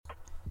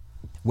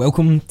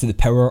Welcome to the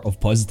Power of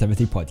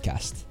Positivity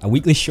podcast, a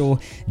weekly show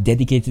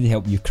dedicated to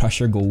help you crush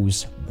your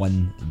goals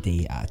one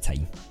day at a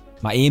time.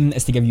 My aim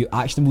is to give you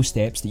actionable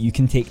steps that you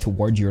can take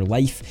towards your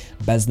life,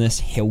 business,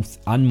 health,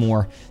 and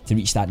more to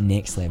reach that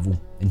next level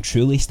and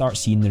truly start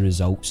seeing the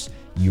results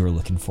you're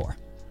looking for.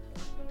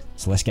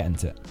 So let's get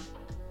into it.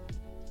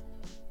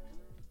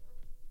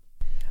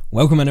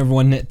 Welcome in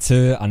everyone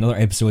to another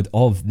episode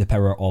of the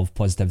Power of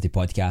Positivity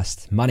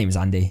podcast. My name is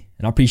Andy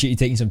and I appreciate you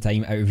taking some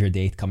time out of your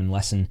day to come and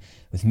listen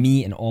with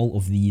me and all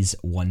of these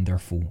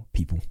wonderful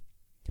people.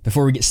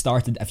 Before we get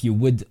started, if you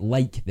would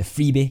like the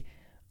freebie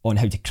on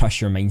how to crush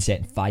your mindset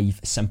in 5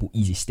 simple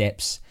easy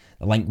steps,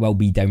 the link will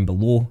be down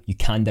below. You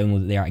can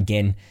download it there.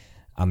 Again,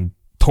 I'm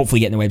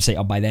hopefully getting the website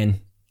up by then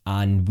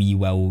and we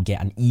will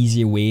get an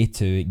easier way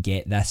to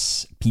get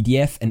this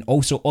PDF and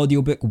also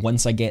audiobook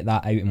once I get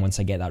that out and once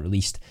I get that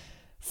released,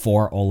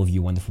 for all of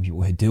you wonderful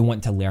people who do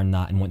want to learn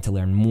that and want to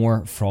learn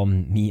more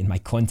from me and my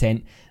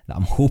content that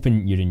I'm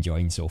hoping you're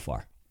enjoying so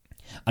far.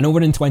 I know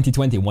we're in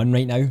 2021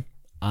 right now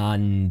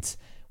and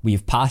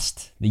we've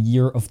passed the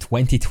year of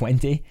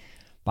 2020,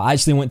 but I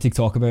actually want to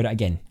talk about it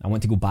again. I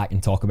want to go back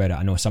and talk about it.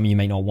 I know some of you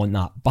might not want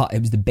that, but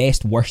it was the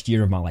best, worst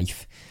year of my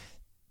life.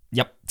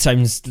 Yep,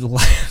 sounds a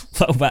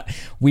little bit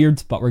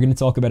weird, but we're going to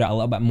talk about it a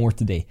little bit more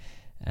today.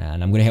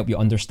 And I'm going to help you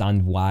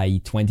understand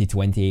why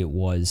 2020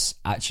 was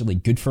actually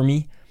good for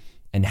me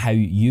and how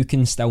you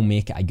can still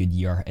make it a good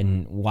year,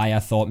 and why I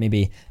thought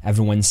maybe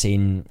everyone's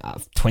saying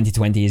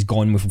 2020 is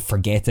gone, we'll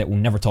forget it, we'll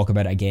never talk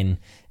about it again,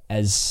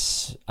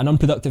 is an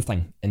unproductive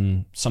thing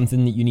and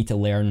something that you need to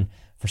learn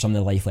for some of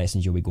the life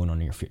lessons you'll be going on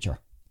in your future.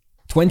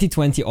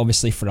 2020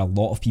 obviously for a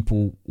lot of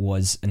people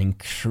was an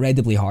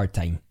incredibly hard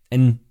time,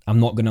 and I'm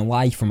not going to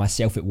lie, for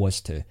myself it was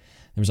too.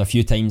 There was a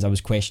few times I was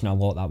questioning a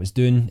lot that I was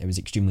doing. It was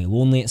extremely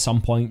lonely at some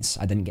points.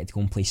 I didn't get to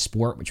go and play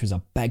sport, which was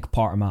a big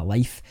part of my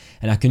life.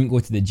 And I couldn't go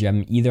to the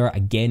gym either.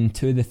 Again,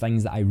 two of the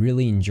things that I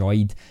really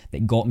enjoyed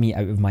that got me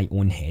out of my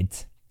own head.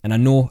 And I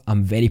know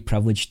I'm very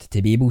privileged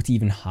to be able to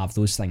even have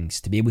those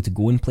things, to be able to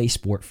go and play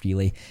sport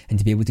freely and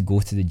to be able to go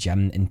to the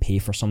gym and pay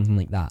for something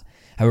like that.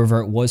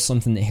 However, it was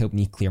something that helped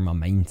me clear my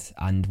mind.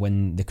 And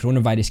when the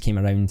coronavirus came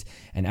around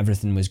and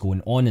everything was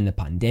going on and the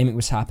pandemic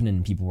was happening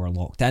and people were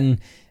locked in,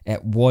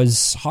 it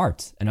was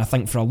hard. And I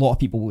think for a lot of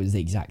people, it was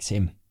the exact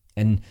same.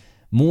 And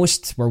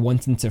most were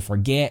wanting to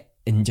forget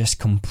and just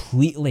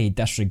completely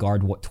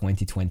disregard what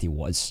 2020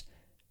 was.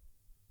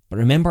 But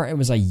remember, it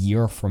was a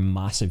year for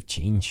massive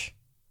change.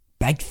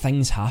 Big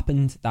things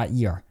happened that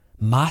year.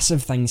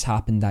 Massive things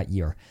happened that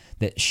year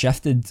that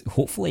shifted,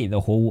 hopefully,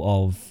 the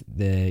whole of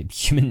the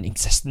human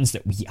existence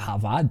that we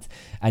have had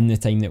in the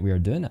time that we are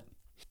doing it.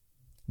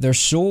 There's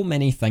so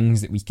many things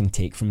that we can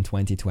take from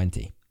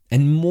 2020,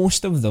 and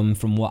most of them,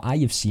 from what I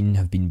have seen,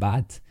 have been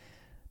bad.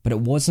 But it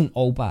wasn't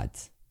all bad.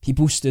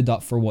 People stood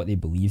up for what they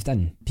believed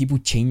in. People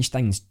changed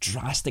things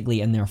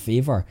drastically in their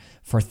favour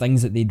for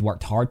things that they'd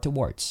worked hard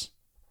towards.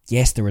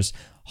 Yes, there was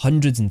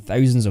hundreds and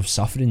thousands of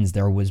sufferings.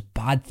 There was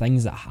bad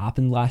things that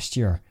happened last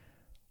year.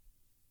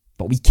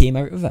 But we came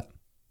out of it.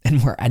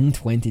 And we're in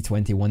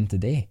 2021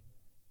 today.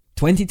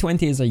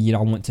 2020 is a year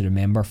I want to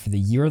remember for the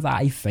year that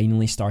I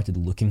finally started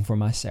looking for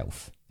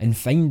myself and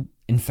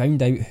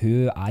found out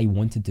who I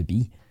wanted to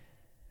be.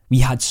 We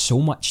had so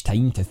much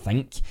time to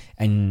think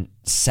and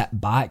sit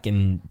back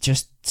and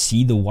just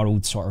see the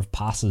world sort of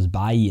pass us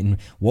by and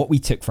what we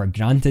took for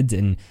granted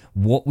and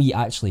what we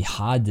actually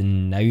had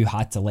and now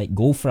had to let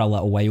go for a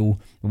little while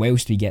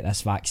whilst we get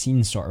this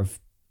vaccine sort of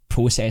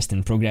processed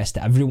and progressed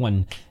to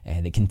everyone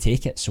that can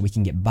take it, so we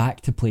can get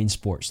back to playing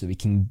sports, so we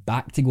can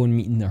back to go and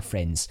meeting their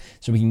friends,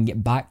 so we can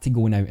get back to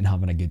going out and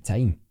having a good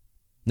time.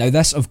 Now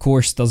this of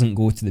course doesn't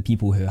go to the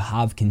people who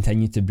have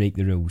continued to break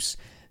the rules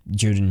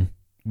during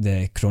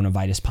the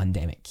coronavirus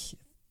pandemic.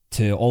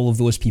 To all of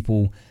those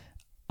people,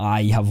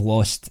 I have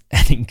lost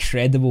an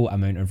incredible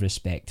amount of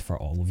respect for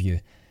all of you,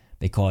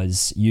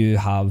 because you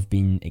have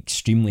been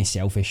extremely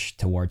selfish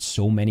towards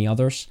so many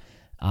others,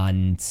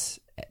 and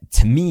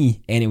to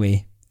me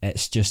anyway,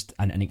 it's just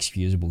an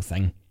inexcusable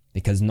thing,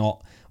 because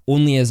not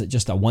only is it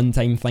just a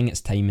one-time thing,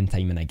 it's time and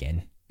time and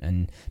again.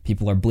 And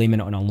people are blaming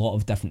it on a lot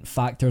of different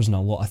factors and a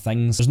lot of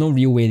things. There's no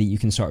real way that you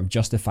can sort of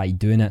justify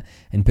doing it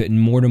and putting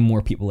more and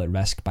more people at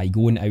risk by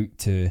going out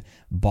to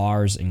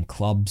bars and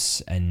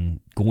clubs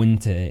and going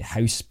to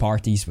house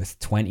parties with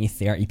 20,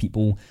 30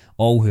 people,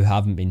 all who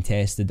haven't been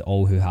tested,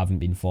 all who haven't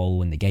been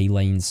following the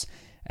guidelines.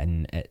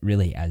 And it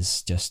really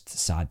is just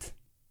sad.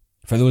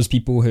 For those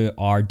people who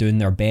are doing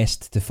their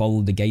best to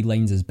follow the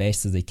guidelines as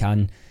best as they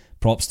can,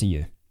 props to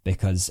you,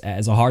 because it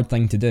is a hard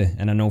thing to do.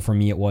 And I know for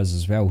me it was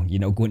as well. You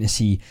know, going to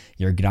see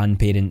your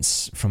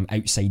grandparents from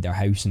outside their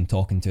house and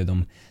talking to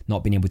them,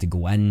 not being able to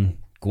go in,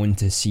 going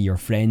to see your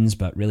friends,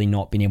 but really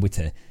not being able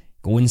to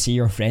go and see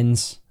your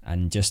friends,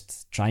 and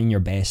just trying your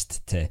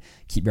best to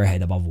keep your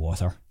head above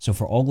water. So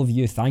for all of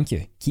you, thank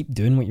you. Keep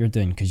doing what you're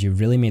doing, because you've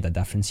really made a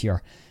difference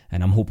here.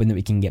 And I'm hoping that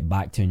we can get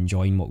back to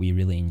enjoying what we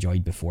really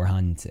enjoyed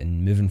beforehand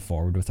and moving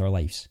forward with our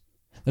lives.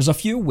 There's a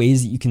few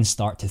ways that you can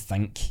start to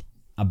think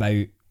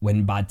about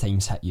when bad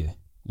times hit you,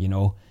 you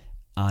know,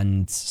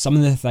 And some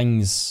of the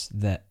things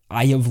that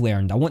I have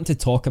learned, I want to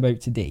talk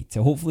about today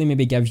to hopefully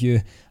maybe give you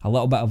a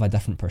little bit of a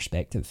different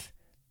perspective.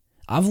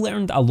 I've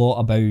learned a lot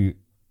about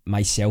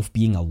myself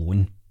being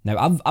alone.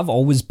 Now, I've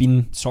always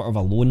been sort of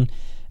alone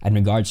in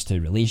regards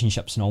to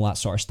relationships and all that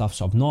sort of stuff,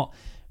 so I've not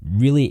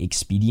really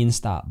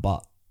experienced that,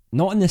 but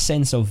not in the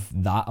sense of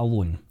that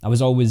alone. I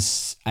was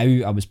always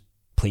out, I was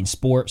playing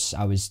sports,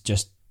 I was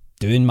just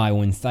doing my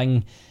own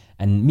thing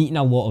and meeting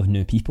a lot of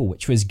new people,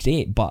 which was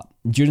great. But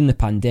during the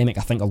pandemic,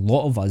 I think a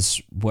lot of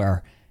us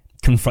were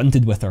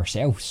confronted with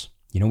ourselves.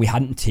 We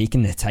hadn't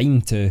taken the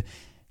time to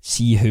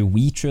see who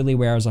we truly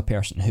were as a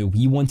person, who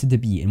we wanted to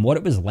be, and what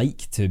it was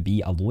like to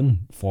be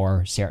alone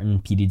for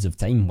certain periods of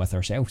time with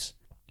ourselves.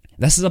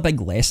 This is a big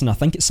lesson. I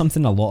think it's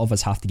something a lot of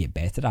us have to get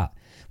better at.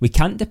 We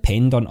can't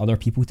depend on other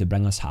people to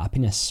bring us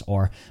happiness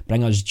or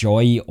bring us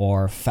joy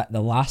or fit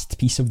the last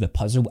piece of the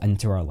puzzle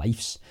into our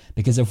lives.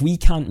 Because if we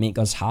can't make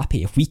us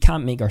happy, if we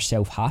can't make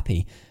ourselves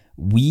happy,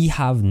 we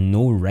have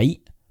no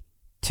right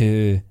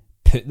to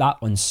put that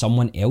on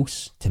someone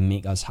else to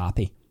make us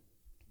happy.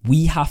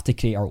 We have to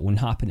create our own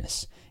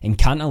happiness and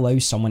can't allow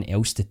someone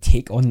else to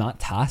take on that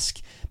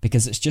task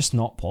because it's just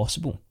not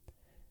possible.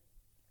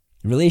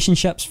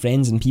 Relationships,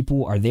 friends, and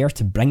people are there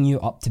to bring you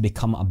up to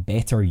become a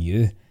better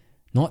you,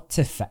 not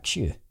to fix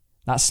you.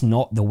 That's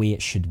not the way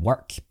it should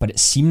work, but it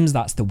seems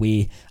that's the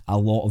way a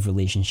lot of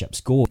relationships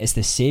go. It's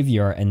the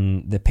saviour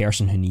and the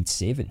person who needs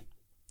saving.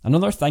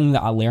 Another thing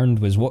that I learned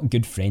was what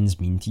good friends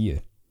mean to you.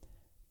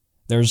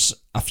 There's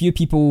a few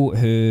people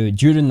who,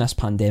 during this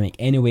pandemic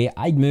anyway,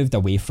 I'd moved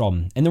away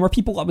from. And there were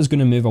people I was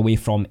going to move away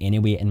from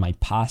anyway in my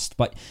past,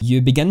 but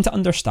you begin to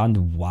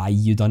understand why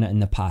you done it in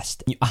the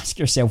past. You ask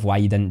yourself why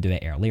you didn't do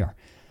it earlier.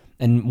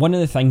 And one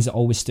of the things that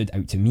always stood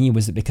out to me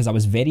was that because I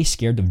was very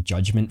scared of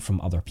judgment from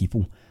other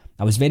people.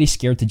 I was very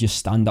scared to just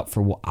stand up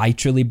for what I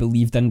truly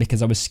believed in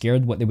because I was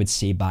scared what they would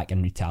say back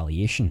in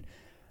retaliation.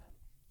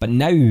 But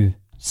now,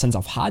 since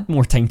I've had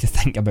more time to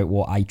think about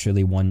what I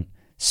truly want,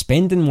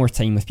 spending more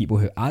time with people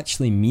who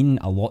actually mean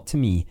a lot to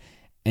me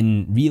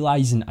and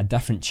realising a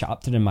different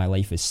chapter in my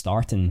life is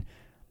starting,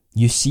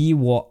 you see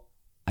what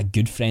a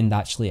good friend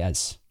actually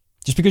is.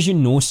 Just because you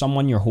know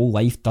someone your whole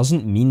life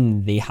doesn't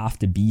mean they have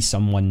to be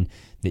someone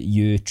that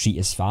you treat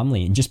as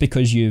family. And just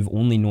because you've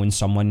only known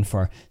someone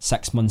for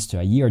 6 months to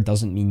a year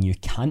doesn't mean you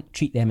can't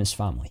treat them as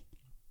family.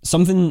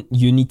 Something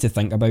you need to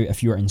think about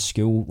if you're in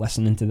school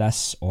listening to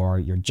this, or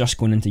you're just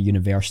going into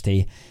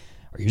university,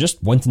 or you're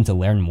just wanting to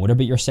learn more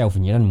about yourself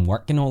and you're in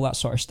work and all that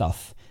sort of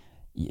stuff,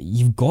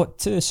 you've got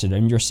to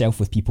surround yourself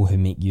with people who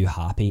make you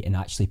happy and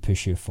actually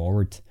push you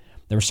forward.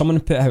 There was someone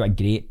who put out a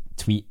great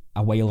tweet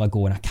a while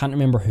ago, and I can't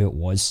remember who it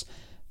was,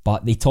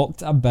 but they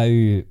talked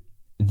about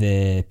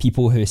the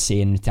people who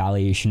say in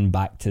retaliation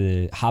back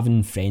to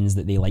having friends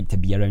that they like to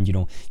be around.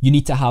 You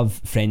need to have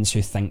friends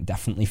who think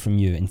differently from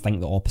you and think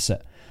the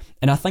opposite.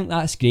 And I think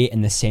that's great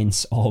in the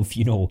sense of,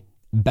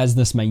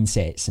 business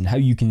mindsets and how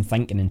you can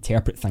think and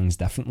interpret things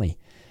differently.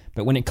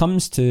 But when it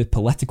comes to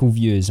political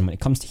views and when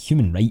it comes to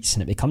human rights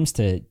and it comes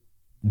to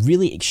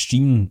really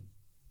extreme,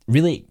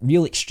 really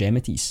real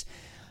extremities,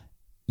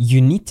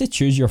 you need to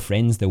choose your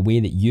friends the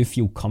way that you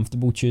feel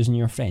comfortable choosing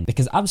your friend.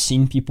 Because I've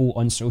seen people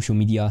on social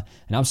media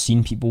and I've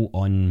seen people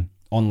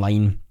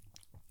online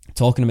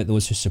talking about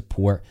those who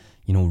support,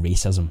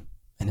 racism.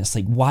 And it's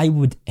like, why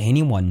would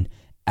anyone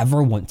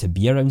ever want to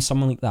be around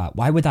someone like that?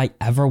 Why would I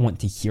ever want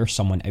to hear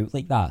someone out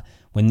like that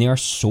when they are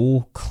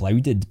so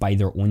clouded by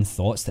their own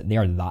thoughts that they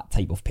are that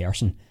type of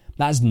person?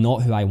 That is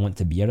not who I want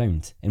to be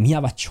around. And we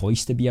have a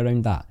choice to be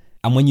around that.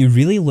 And when you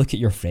really look at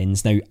your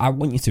friends, now I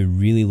want you to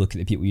really look at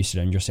the people you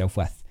surround yourself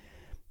with.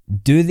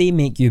 Do they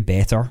make you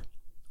better,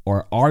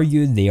 or are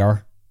you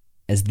there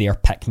as their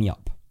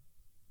pick-me-up?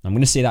 I'm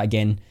going to say that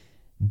again.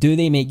 Do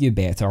they make you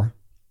better,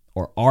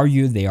 or are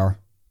you there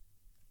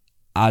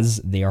as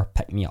their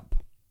pick-me-up?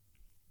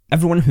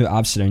 Everyone who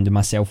I've surrounded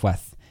myself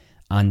with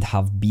and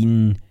have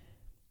been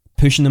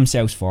pushing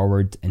themselves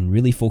forward and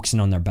really focusing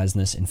on their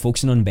business and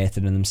focusing on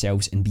bettering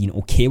themselves and being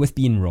okay with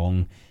being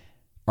wrong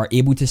are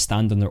able to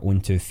stand on their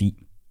own 2 feet.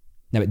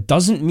 Now, it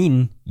doesn't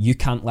mean you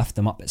can't lift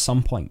them up at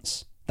some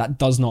points. That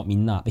does not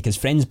mean that, because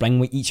friends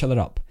bring each other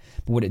up.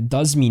 But what it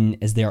does mean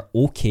is they're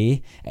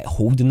okay at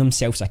holding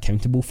themselves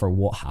accountable for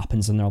what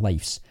happens in their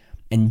lives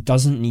and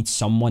doesn't need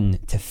someone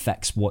to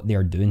fix what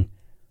they're doing.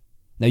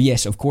 Now,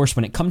 yes, of course,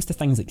 when it comes to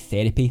things like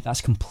therapy,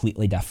 that's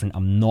completely different.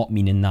 I'm not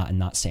meaning that in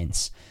that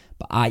sense.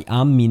 But I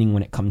am meaning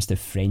when it comes to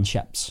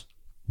friendships,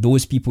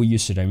 those people you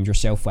surround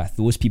yourself with,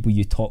 those people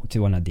you talk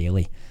to on a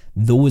daily,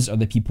 those are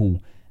the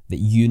people that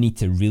you need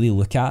to really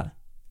look at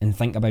and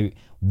think about,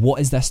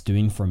 what is this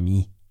doing for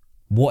me?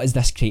 What is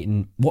this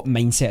creating? What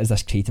mindset is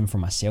this creating for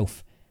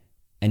myself?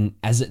 And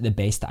is it the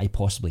best that I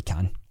possibly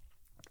can?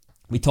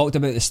 We talked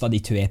about this study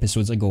 2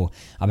 episodes ago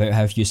about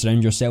how if you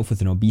surround yourself with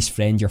an obese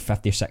friend, you're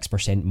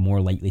 56% more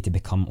likely to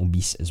become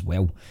obese as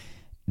well.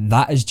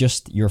 That is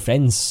just your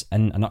friends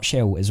in a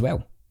nutshell as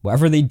well.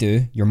 Whatever they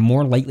do, you're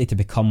more likely to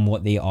become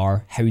what they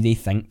are, how they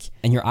think,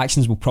 and your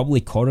actions will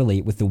probably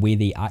correlate with the way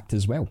they act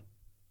as well.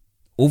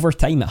 Over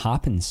time it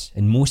happens,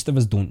 and most of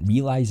us don't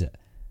realise it.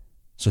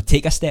 So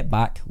take a step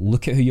back,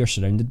 look at who you're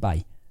surrounded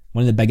by.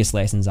 One of the biggest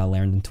lessons I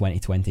learned in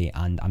 2020,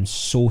 and I'm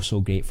so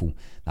grateful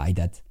that I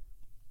did.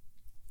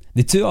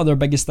 The two other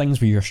biggest things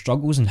were your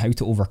struggles and how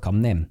to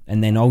overcome them,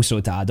 and then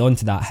also to add on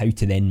to that, how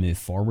to then move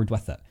forward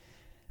with it.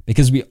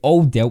 Because we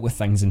all dealt with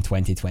things in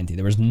 2020.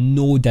 There was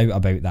no doubt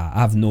about that. I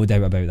have no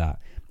doubt about that.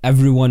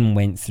 Everyone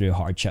went through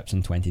hardships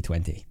in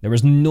 2020. There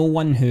was no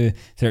one who,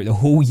 throughout the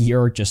whole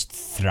year, just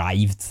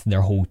thrived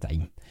their whole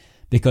time.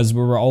 Because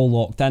we were all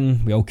locked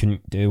in, we all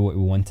couldn't do what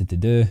we wanted to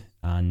do,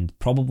 and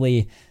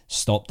probably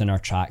stopped in our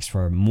tracks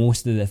for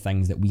most of the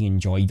things that we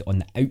enjoyed on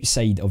the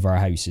outside of our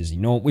houses. You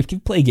know, we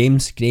could play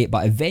games, great,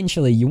 but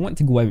eventually you want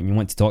to go out and you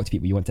want to talk to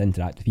people, you want to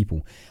interact with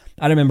people.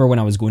 I remember when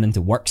I was going into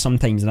work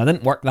sometimes, and I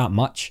didn't work that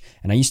much,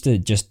 and I used to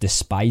just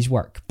despise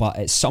work, but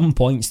at some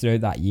points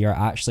throughout that year,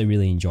 I actually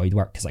really enjoyed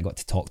work because I got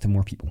to talk to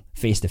more people,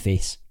 face to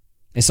face.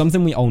 It's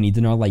something we all need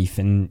in our life,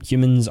 and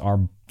humans are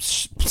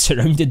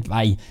surrounded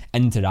by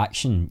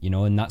interaction, you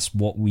know, and that's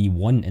what we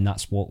want, and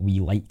that's what we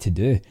like to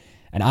do.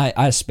 And I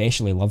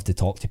especially love to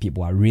talk to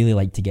people. I really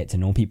like to get to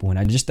know people, and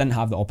I just didn't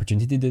have the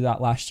opportunity to do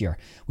that last year,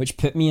 which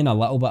put me in a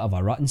little bit of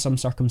a rut in some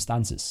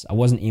circumstances. I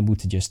wasn't able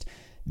to just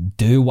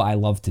do what I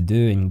love to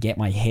do and get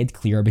my head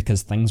clear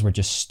because things were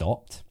just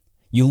stopped.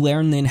 You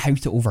learn then how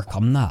to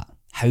overcome that,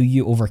 how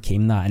you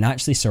overcame that, and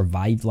actually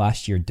survived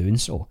last year doing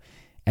so.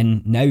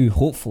 And now,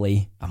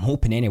 hopefully, I'm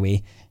hoping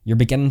anyway, you're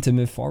beginning to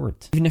move forward.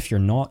 Even if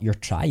you're not, you're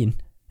trying,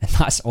 and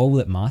that's all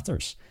that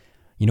matters.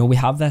 You know, we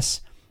have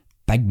this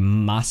big,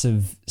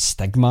 massive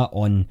stigma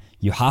on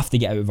you have to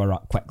get out of a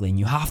rut quickly, and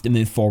you have to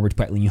move forward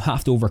quickly, and you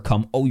have to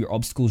overcome all your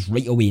obstacles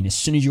right away, and as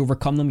soon as you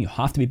overcome them, you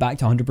have to be back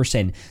to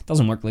 100%.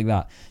 Doesn't work like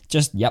that.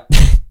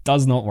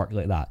 Does not work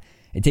like that.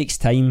 It takes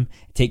time,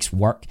 it takes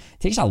work, it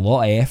takes a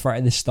lot of effort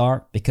at the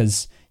start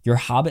because your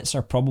habits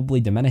are probably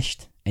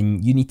diminished,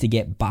 and you need to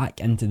get back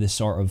into the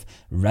sort of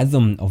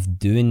rhythm of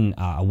doing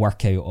a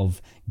workout,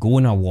 of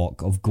going a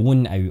walk, of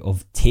going out,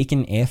 of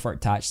taking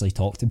effort to actually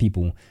talk to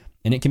people,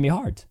 and it can be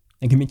hard.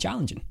 It can be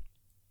challenging.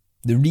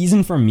 The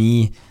reason for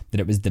me that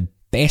it was the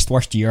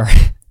worst year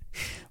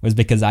was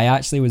because I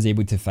actually was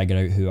able to figure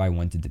out who I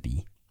wanted to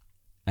be.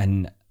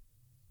 And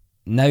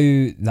now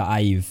that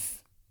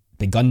I've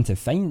begun,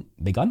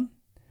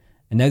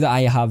 and now that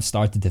I have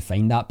started to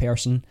find that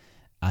person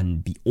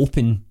and be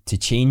open to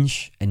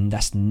change in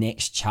this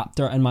next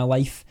chapter in my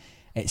life,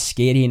 it's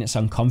scary and it's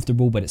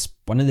uncomfortable, but it's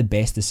one of the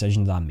best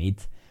decisions I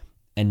made.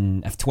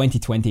 And if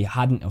 2020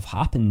 hadn't have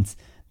happened,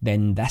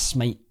 then this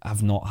might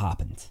have not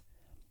happened.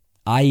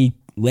 I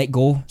let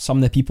go some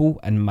of the people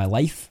in my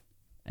life,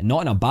 and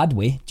not in a bad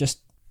way, just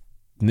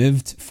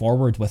moved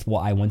forward with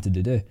what I wanted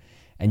to do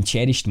and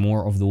cherished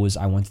more of those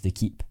I wanted to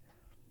keep.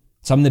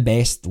 Some of the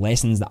best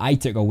lessons that I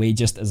took away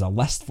just as a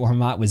list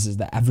format was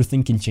that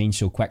everything can change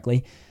so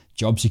quickly.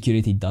 Job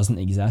security doesn't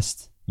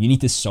exist. You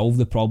need to solve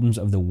the problems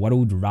of the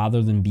world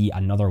rather than be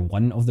another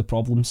one of the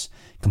problems.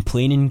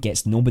 Complaining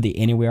gets nobody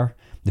anywhere.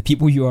 The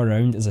people you are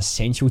around is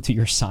essential to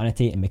your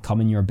sanity and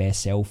becoming your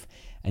best self.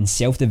 And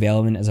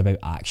self-development is about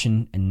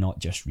action and not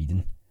just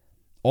reading.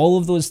 All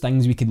of those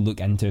things we could look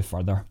into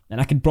further, and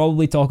I could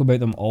probably talk about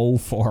them all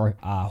for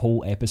a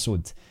whole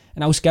episode.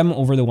 And I'll skim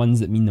over the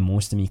ones that mean the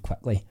most to me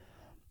quickly.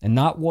 And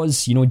that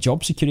was,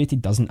 job security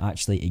doesn't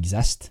actually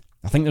exist.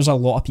 I think there's a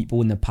lot of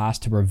people in the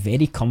past who were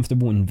very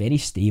comfortable and very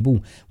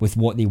stable with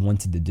what they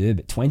wanted to do,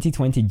 but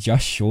 2020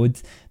 just showed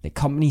that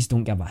companies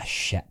don't give a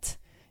shit.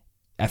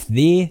 If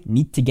they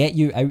need to get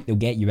you out, they'll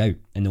get you out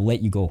and they'll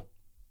let you go.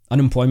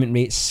 Unemployment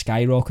rates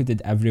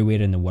skyrocketed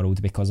everywhere in the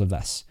world because of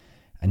this,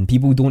 and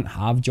people don't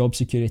have job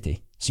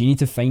security. So you need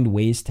to find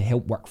ways to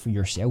help work for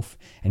yourself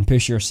and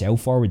push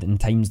yourself forward in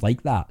times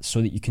like that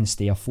so that you can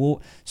stay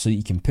afloat, so that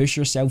you can push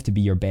yourself to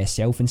be your best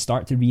self and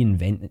start to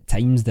reinvent at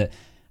times that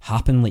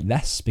happen like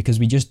this, because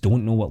we just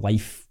don't know what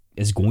life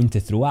is going to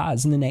throw at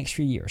us in the next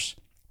few years.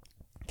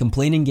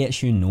 Complaining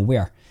gets you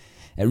nowhere.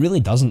 It really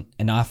doesn't,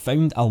 and I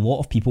found a lot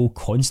of people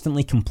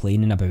constantly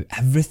complaining about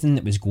everything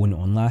that was going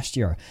on last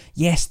year.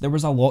 Yes, there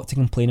was a lot to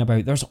complain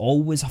about. There's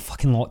always a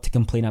fucking lot to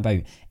complain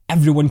about.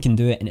 Everyone can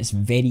do it, and it's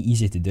very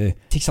easy to do.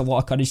 It takes a lot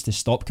of courage to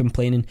stop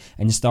complaining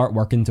and start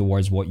working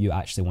towards what you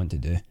actually want to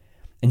do.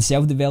 And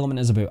self-development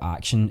is about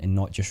action and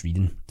not just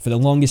reading. For the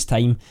longest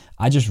time,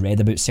 I just read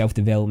about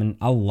self-development.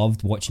 I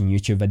loved watching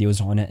YouTube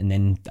videos on it, and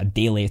then a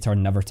day later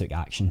never took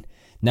action.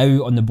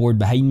 Now on the board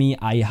behind me,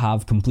 I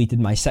have completed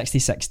my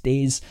 66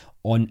 days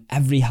on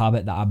every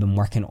habit that I've been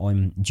working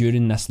on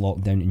during this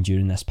lockdown and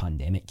during this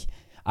pandemic.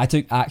 I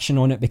took action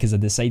on it because I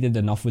decided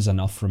enough was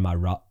enough from my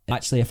rut.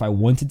 Actually, if I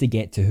wanted to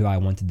get to who I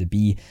wanted to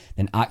be,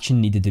 then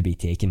action needed to be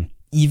taken,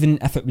 even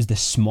if it was the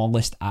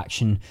smallest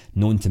action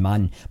known to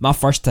man. My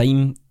first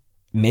time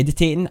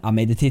meditating, I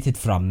meditated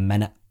for a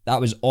minute.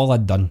 That was all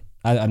I'd done.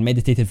 I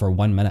meditated for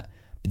 1 minute.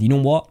 But you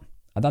know what?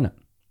 I done it.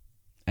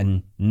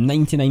 And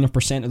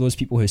 99% of those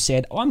people who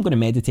said, oh, I'm going to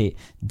meditate,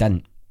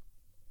 didn't.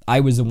 I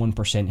was the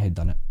 1% who'd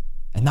done it.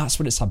 And that's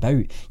what it's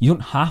about. You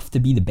don't have to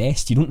be the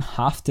best. You don't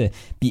have to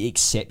be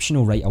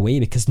exceptional right away,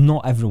 because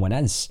not everyone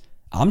is.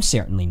 I'm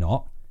certainly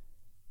not.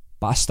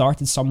 But I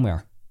started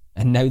somewhere.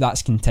 And now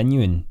that's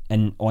continuing.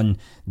 And on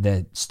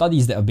the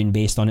studies that have been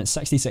based on it,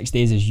 66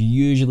 days is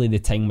usually the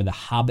time where the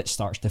habit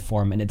starts to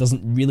form, and it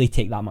doesn't really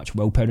take that much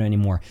willpower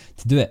anymore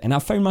to do it. And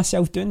I've found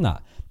myself doing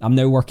that. I'm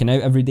now working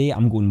out every day.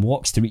 I'm going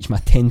walks to reach my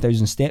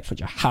 10,000 steps,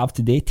 which I have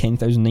today,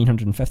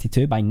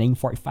 10,952 by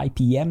 9:45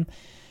 p.m.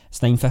 It's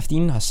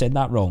 9:15. I said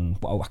that wrong.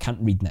 Well, I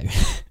can't read now.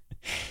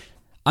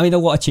 I made a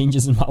lot of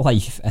changes in my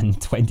life in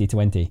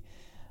 2020.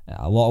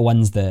 A lot of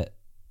ones that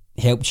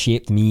helped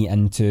shape me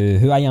into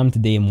who I am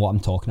today and what I'm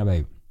talking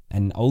about.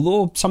 And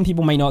although some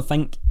people might not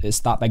think it's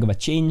that big of a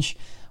change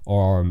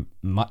or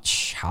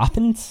much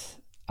happened,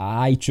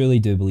 I truly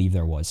do believe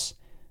there was.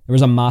 There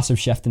was a massive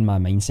shift in my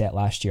mindset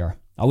last year.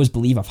 I always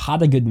believe I've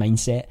had a good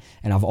mindset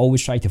and I've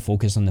always tried to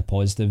focus on the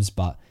positives,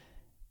 but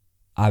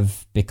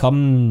I've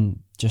become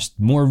just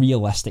more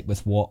realistic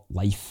with what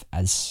life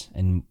is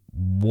and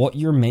what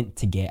you're meant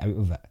to get out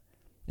of it.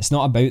 It's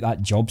not about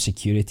that job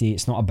security.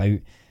 It's not about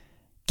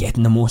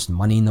getting the most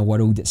money in the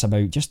world. It's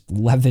about just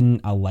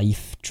living a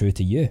life true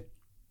to you.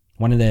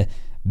 One of the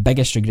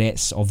biggest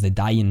regrets of the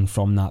dying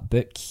from that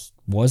book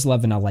was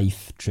living a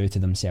life true to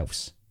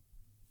themselves.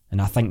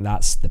 And I think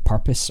that's the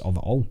purpose of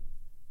it all.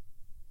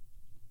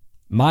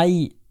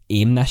 My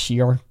aim this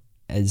year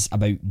is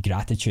about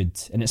gratitude,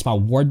 and it's my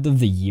word of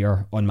the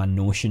year on my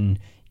Notion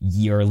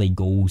yearly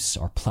goals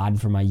or plan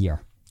for my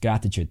year.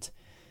 Gratitude.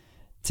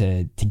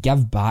 To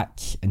give back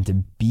and to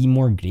be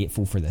more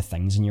grateful for the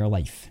things in your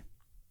life.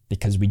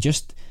 Because we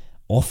just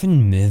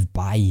often move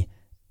by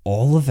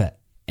all of it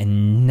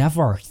and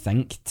never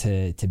think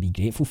to be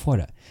grateful for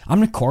it.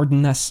 I'm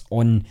recording this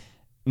on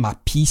my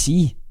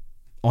PC,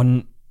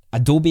 on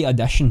Adobe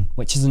Audition,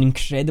 which is an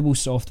incredible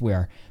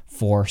software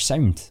for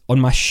sound,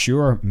 on my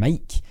Shure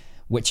mic,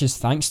 which is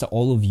thanks to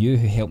all of you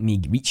who helped me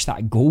reach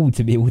that goal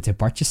to be able to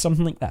purchase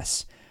something like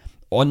this.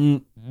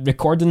 On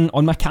recording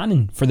on my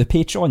Canon for the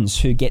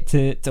patrons who get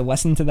to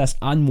listen to this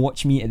and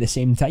watch me at the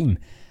same time.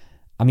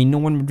 I mean, no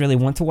one would really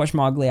want to watch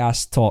my ugly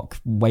ass talk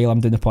while I'm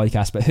doing the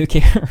podcast, but who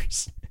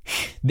cares?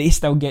 They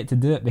still get to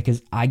do it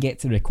because I get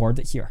to record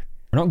it here.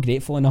 We're not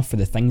grateful enough for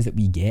the things that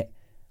we get.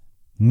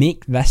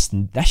 Make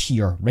this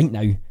year, right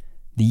now,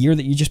 the year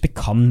that you just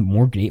become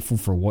more grateful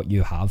for what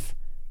you have,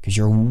 because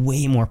you're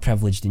way more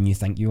privileged than you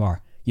think you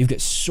are. You've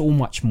got so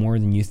much more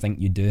than you think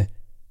you do.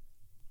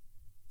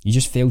 You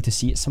just fail to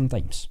see it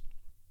sometimes.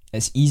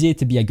 It's easy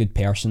to be a good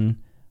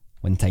person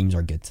when times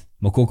are good.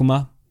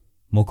 Mokokuma,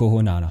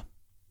 mokoho nana.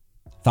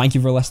 Thank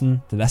you for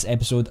listening to this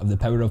episode of the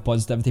Power of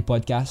Positivity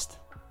podcast,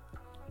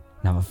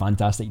 and have a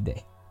fantastic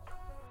day.